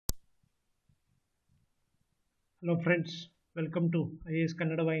Hello friends, welcome to IAS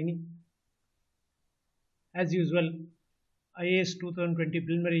Kannada Vahini. As usual, IAS 2020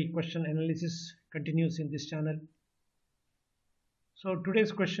 preliminary question analysis continues in this channel. So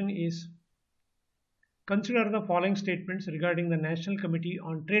today's question is, consider the following statements regarding the National Committee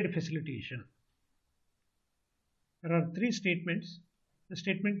on Trade Facilitation. There are three statements. The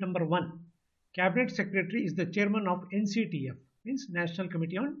statement number 1, Cabinet Secretary is the chairman of NCTF, means National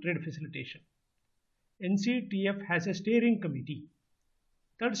Committee on Trade Facilitation. NCTF has a steering committee.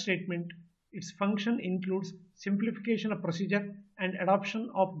 Third statement, its function includes simplification of procedure and adoption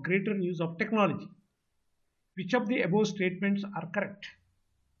of greater use of technology. Which of the above statements are correct?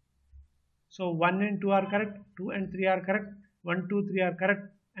 So 1 and 2 are correct, 2 and 3 are correct, 1, 2, 3 are correct,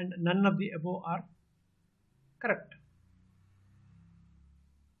 and none of the above are correct.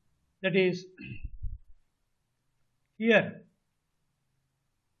 That is, here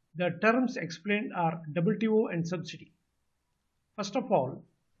the terms explained are WTO and subsidy. First of all,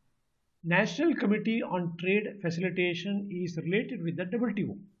 National Committee on Trade Facilitation is related with the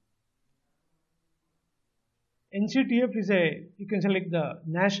WTO. NCTF is you can say like the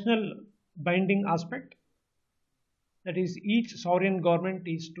national binding aspect. That is, each sovereign government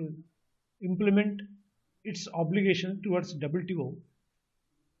is to implement its obligation towards WTO,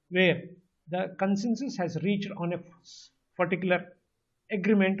 where the consensus has reached on a particular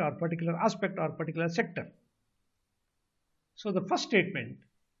agreement or particular aspect or particular sector. So the first statement,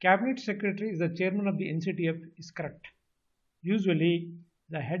 Cabinet Secretary is the chairman of the NCTF, is correct. Usually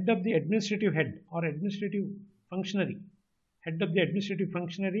the head of the administrative head or administrative functionary, head of the administrative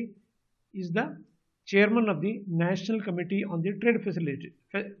functionary is the chairman of the National Committee on the Trade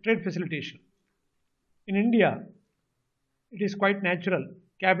Facilitation. In India, it is quite natural.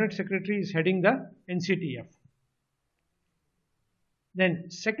 Cabinet Secretary is heading the NCTF.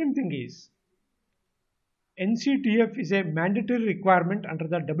 Then second thing is, NCTF is a mandatory requirement under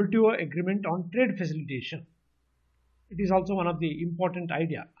the WTO Agreement on Trade Facilitation. It is also one of the important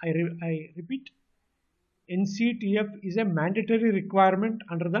idea. I repeat, NCTF is a mandatory requirement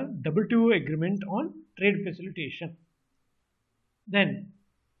under the WTO Agreement on Trade Facilitation. Then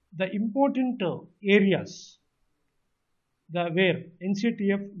the important areas where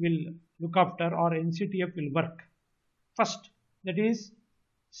NCTF will look after or NCTF will work. First, that is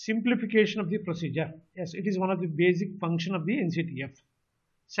simplification of the procedure. Yes, it is one of the basic function of the NCTF.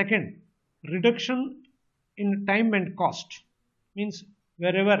 Second, reduction in time and cost, means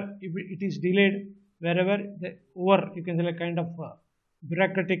wherever if it is delayed, wherever the you can say a kind of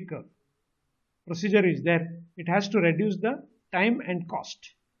bureaucratic procedure is there, it has to reduce the time and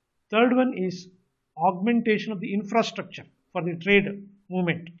cost. Third one is augmentation of the infrastructure for the trade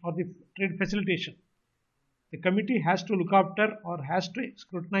movement or the trade facilitation. The committee has to look after or has to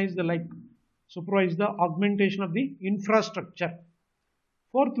scrutinize supervise the augmentation of the infrastructure.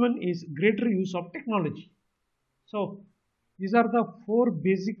 Fourth one is greater use of technology. So these are the four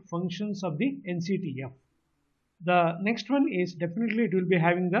basic functions of the NCTF. The next one is definitely it will be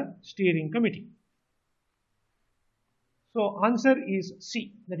having the steering committee. So answer is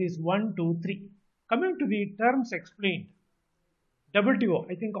C, that is 1, 2, 3. Coming to the terms explained, WTO,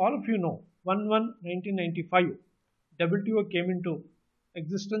 I think all of you know, 1/1/1995, WTO came into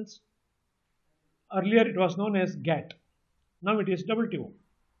existence. Earlier it was known as GATT. Now it is WTO.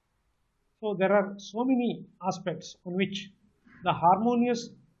 So there are so many aspects on which the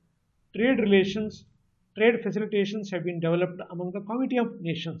harmonious trade relations, trade facilitations have been developed among the Committee of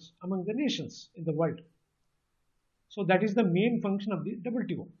Nations, among the nations in the world. So that is the main function of the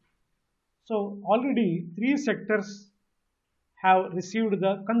WTO. So already three sectors have received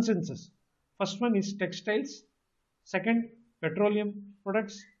the consensus. First one is textiles, second petroleum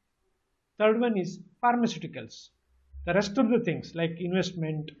products, third one is pharmaceuticals. The rest of the things like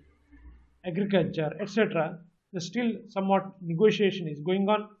investment, agriculture, etc., the still somewhat negotiation is going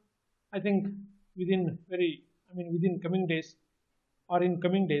on. I think within coming days or in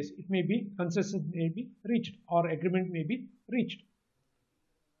coming days, it may be consensus may be reached or agreement may be reached.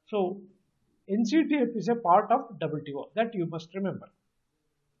 So NCTF is a part of WTO, that you must remember.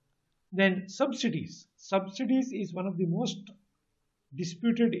 Then subsidies. Subsidies is one of the most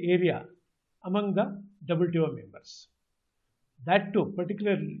disputed area among the WTO members. That too,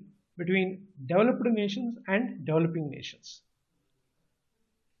 particularly between developed nations and developing nations.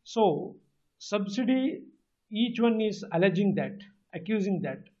 So subsidy, each one is accusing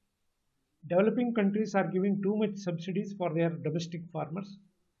that developing countries are giving too much subsidies for their domestic farmers.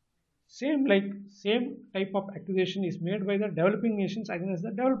 Same type of accusation is made by the developing nations against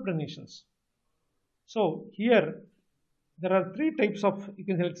the developed nations. So here there are three types of, you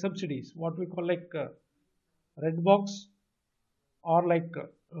can say, like subsidies, what we call red box, or like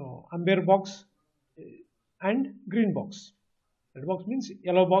amber box and green box. Red box means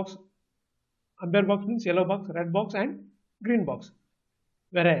yellow box, amber box means yellow box, red box and green box.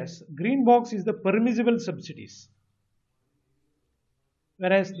 Whereas green box is the permissible subsidies,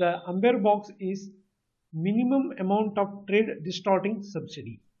 whereas the amber box is minimum amount of trade distorting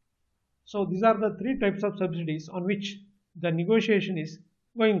subsidy. So these are the three types of subsidies on which the negotiation is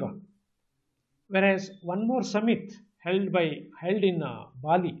going on. Whereas one more summit held in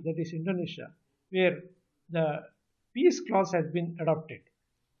Bali, that is Indonesia, where the peace clause has been adopted,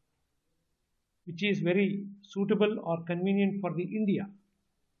 which is very suitable or convenient for the India.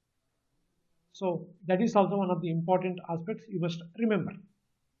 So that is also one of the important aspects you must remember.